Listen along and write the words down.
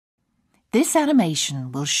This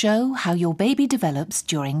animation will show how your baby develops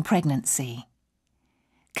during pregnancy.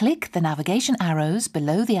 Click the navigation arrows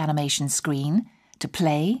below the animation screen to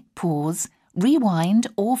play, pause, rewind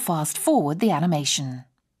or fast forward the animation.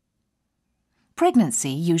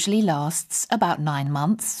 Pregnancy usually lasts about 9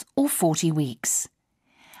 months or 40 weeks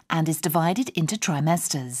and is divided into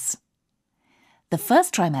trimesters. The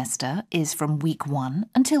first trimester is from week 1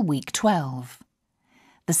 until week 12.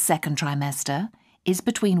 The second trimester is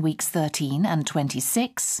between weeks 13 and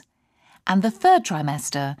 26, and the third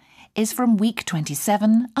trimester is from week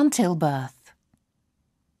 27 until birth.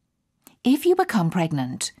 If you become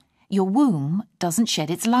pregnant, your womb doesn't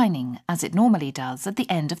shed its lining as it normally does at the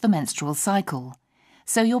end of the menstrual cycle,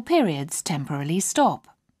 so your periods temporarily stop.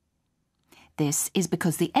 This is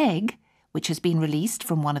because the egg, which has been released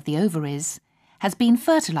from one of the ovaries, has been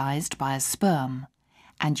fertilized by a sperm,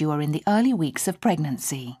 and you are in the early weeks of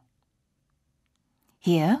pregnancy.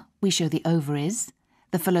 Here we show the ovaries,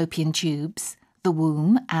 the fallopian tubes, the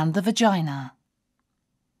womb and the vagina.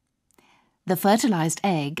 The fertilized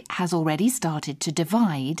egg has already started to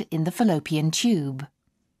divide in the fallopian tube.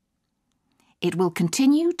 It will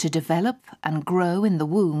continue to develop and grow in the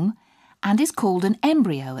womb and is called an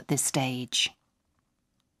embryo at this stage.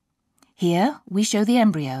 Here we show the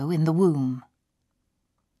embryo in the womb.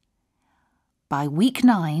 By week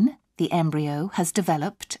 9, the embryo has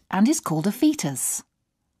developed and is called a fetus.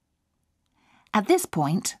 At this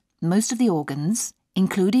point, most of the organs,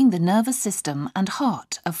 including the nervous system and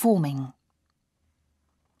heart, are forming.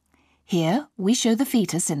 Here we show the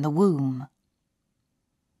fetus in the womb.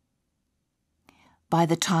 By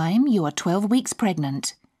the time you are 12 weeks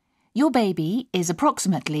pregnant, your baby is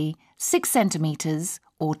approximately 6 centimetres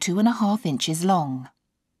or 2.5 inches long.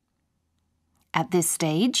 At this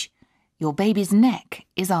stage, your baby's neck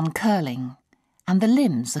is uncurling and the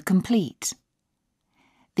limbs are complete.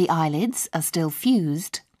 The eyelids are still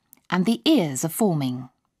fused and the ears are forming.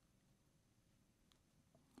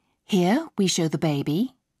 Here we show the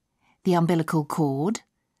baby, the umbilical cord,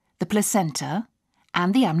 the placenta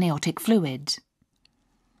and the amniotic fluid.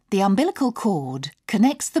 The umbilical cord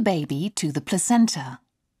connects the baby to the placenta.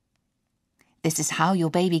 This is how your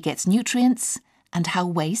baby gets nutrients and how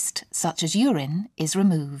waste, such as urine, is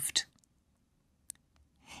removed.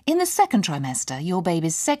 In the second trimester, your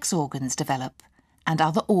baby's sex organs develop and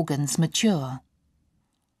other organs mature.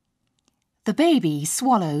 The baby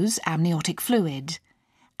swallows amniotic fluid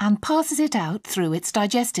and passes it out through its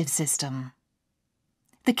digestive system.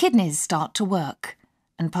 The kidneys start to work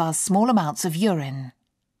and pass small amounts of urine.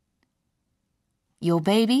 Your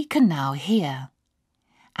baby can now hear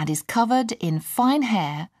and is covered in fine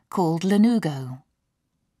hair called lanugo.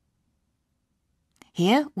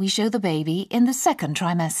 Here we show the baby in the second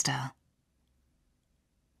trimester.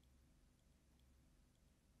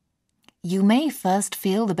 You may first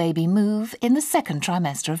feel the baby move in the second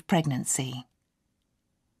trimester of pregnancy.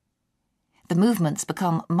 The movements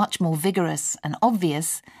become much more vigorous and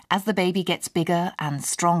obvious as the baby gets bigger and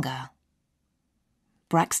stronger.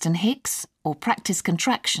 Braxton Hicks, or practice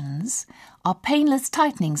contractions, are painless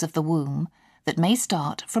tightenings of the womb that may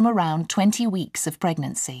start from around 20 weeks of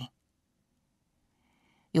pregnancy.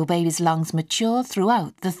 Your baby's lungs mature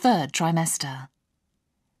throughout the third trimester.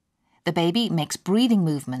 The baby makes breathing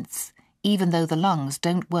movements even though the lungs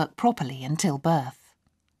don't work properly until birth.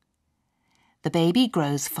 The baby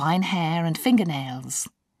grows fine hair and fingernails.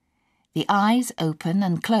 The eyes open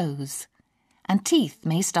and close, and teeth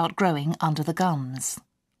may start growing under the gums.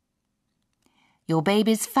 Your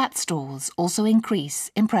baby's fat stores also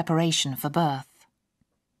increase in preparation for birth.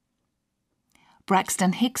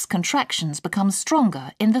 Braxton Hicks contractions become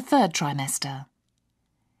stronger in the third trimester.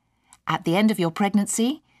 At the end of your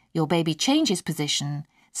pregnancy, your baby changes position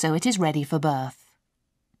so it is ready for birth.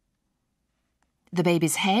 The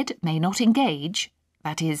baby's head may not engage,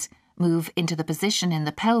 that is, move into the position in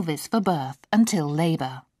the pelvis for birth until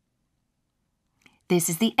labour. This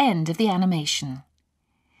is the end of the animation.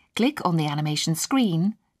 Click on the animation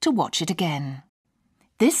screen to watch it again.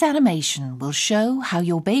 This animation will show how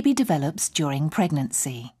your baby develops during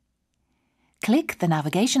pregnancy. Click the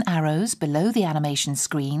navigation arrows below the animation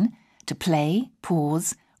screen to play,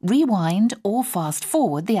 pause, rewind or fast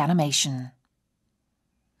forward the animation.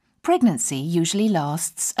 Pregnancy usually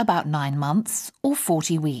lasts about 9 months or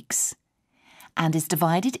 40 weeks and is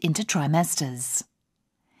divided into trimesters.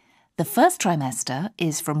 The first trimester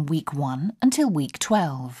is from week 1 until week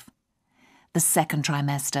 12. The second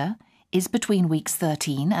trimester is between weeks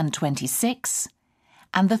 13 and 26,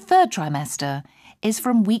 and the third trimester is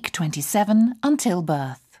from week 27 until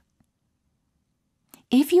birth.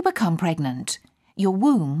 If you become pregnant, Your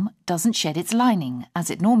womb doesn't shed its lining as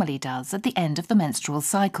it normally does at the end of the menstrual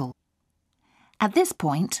cycle. At this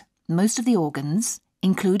point, most of the organs,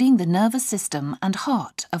 including the nervous system and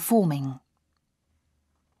heart, are forming.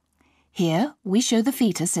 Here we show the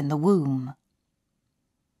fetus in the womb.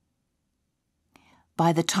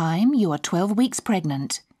 By the time you are 12 weeks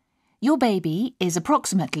pregnant, your baby is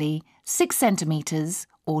approximately 6 centimetres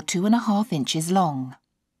or 2.5 inches long.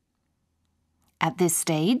 At this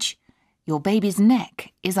stage, your baby's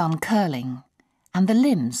neck is uncurling and the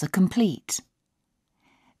limbs are complete.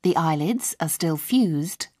 The eyelids are still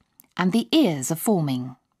fused and the ears are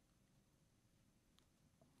forming.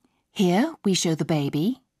 Here we show the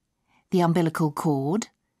baby, the umbilical cord,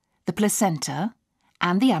 the placenta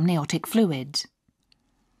and the amniotic fluid.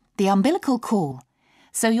 The umbilical cord,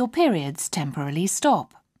 so your periods temporarily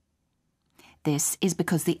stop. This is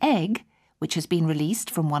because the egg, which has been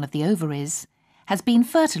released from one of the ovaries, has been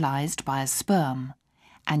fertilised by a sperm,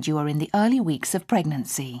 and you are in the early weeks of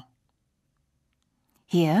pregnancy.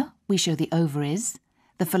 Here we show the ovaries,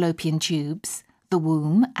 the fallopian tubes, the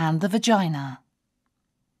womb and the vagina.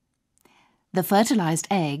 The fertilised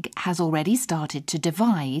egg has already started to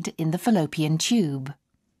divide in the fallopian tube.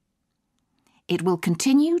 It will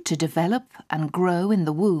continue to develop and grow in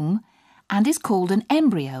the womb and is called an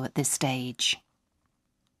embryo at this stage.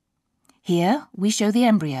 Here we show the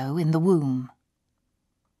embryo in the womb.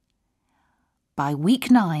 By week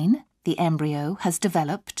 9, the embryo has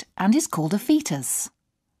developed and is called a fetus.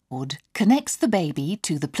 Cord connects the baby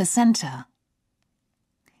to the placenta.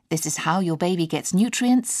 This is how your baby gets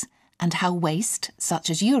nutrients and how waste, such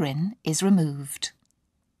as urine, is removed.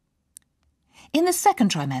 In the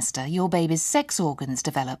second trimester, your baby's sex organs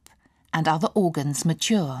develop and other organs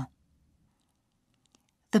mature.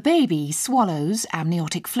 The baby swallows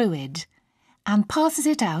amniotic fluid and passes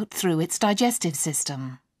it out through its digestive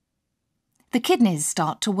system. The kidneys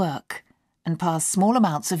start to work and pass small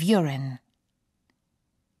amounts of urine.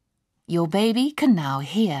 Your baby can now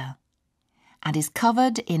hear and is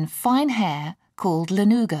covered in fine hair called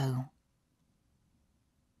lanugo.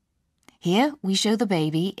 Here we show the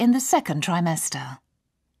baby in the second trimester.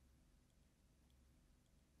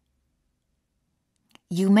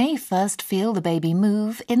 You may first feel the baby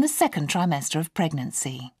move in the second trimester of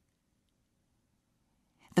pregnancy.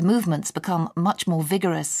 The movements become much more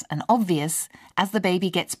vigorous and obvious as the baby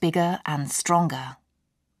gets bigger and stronger.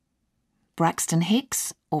 Braxton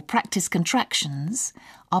Hicks, or practice contractions,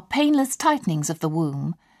 are painless tightenings of the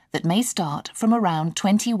womb that may start from around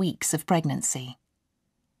 20 weeks of pregnancy.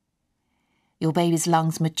 Your baby's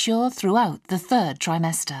lungs mature throughout the third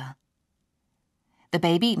trimester. The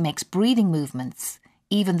baby makes breathing movements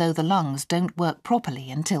even though the lungs don't work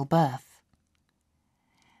properly until birth.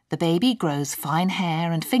 The baby grows fine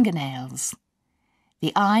hair and fingernails.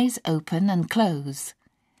 The eyes open and close,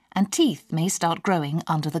 and teeth may start growing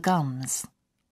under the gums.